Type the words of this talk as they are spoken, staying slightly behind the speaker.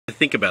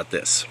think about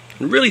this.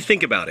 Really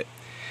think about it.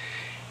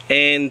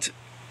 And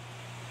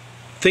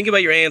think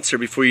about your answer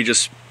before you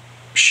just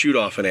shoot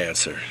off an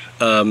answer.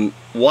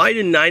 Why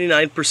do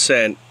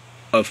 99%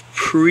 of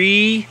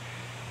pre-seed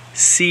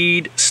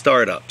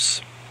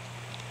startups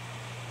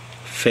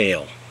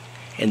fail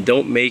and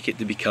don't make it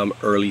to become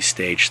early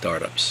stage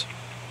startups?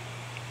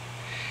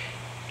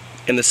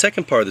 And the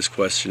second part of this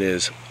question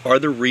is, are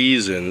the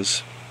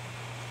reasons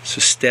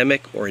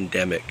systemic or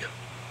endemic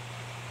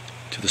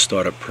to the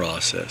startup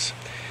process?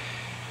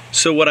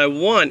 So what I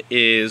want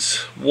is,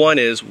 one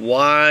is,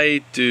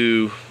 why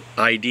do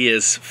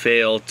ideas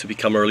fail to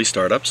become early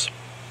startups?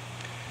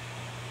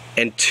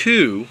 And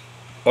two,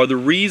 are the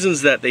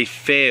reasons that they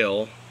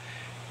fail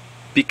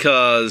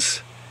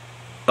because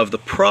of the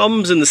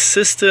problems in the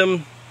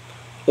system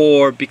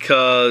or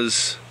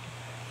because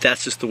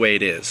that's just the way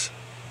it is?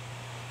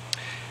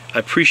 I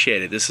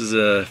appreciate it. This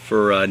is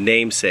for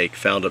namesake,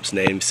 Foundups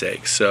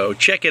namesake. So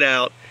check it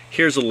out.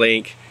 Here's a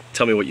link.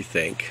 Tell me what you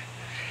think.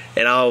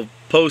 And I'll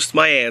post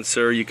my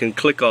answer. You can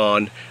click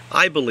on,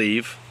 I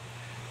believe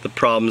the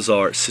problems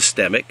are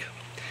systemic.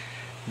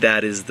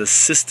 That is the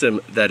system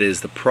that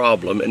is the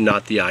problem and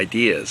not the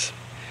ideas.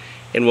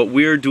 And what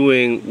we're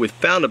doing with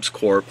Foundups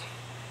Corp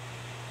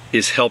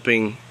is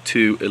helping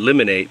to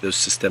eliminate those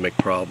systemic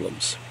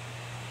problems.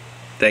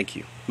 Thank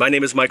you. My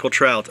name is Michael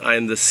Trout. I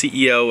am the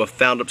CEO of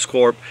Foundups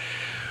Corp.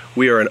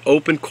 We are an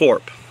open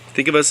corp.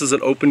 Think of us as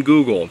an open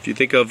Google. If you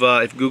think of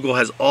if Google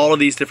has all of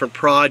these different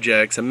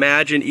projects,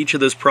 imagine each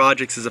of those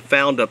projects as a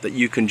Foundup that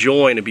you can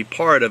join and be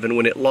part of, and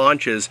when it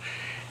launches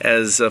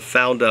as a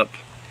Foundup,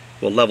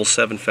 well, level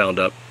 7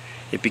 Foundup,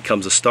 it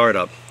becomes a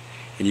startup,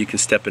 and you can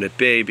step in it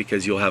big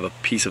because you'll have a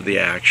piece of the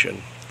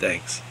action.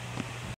 Thanks.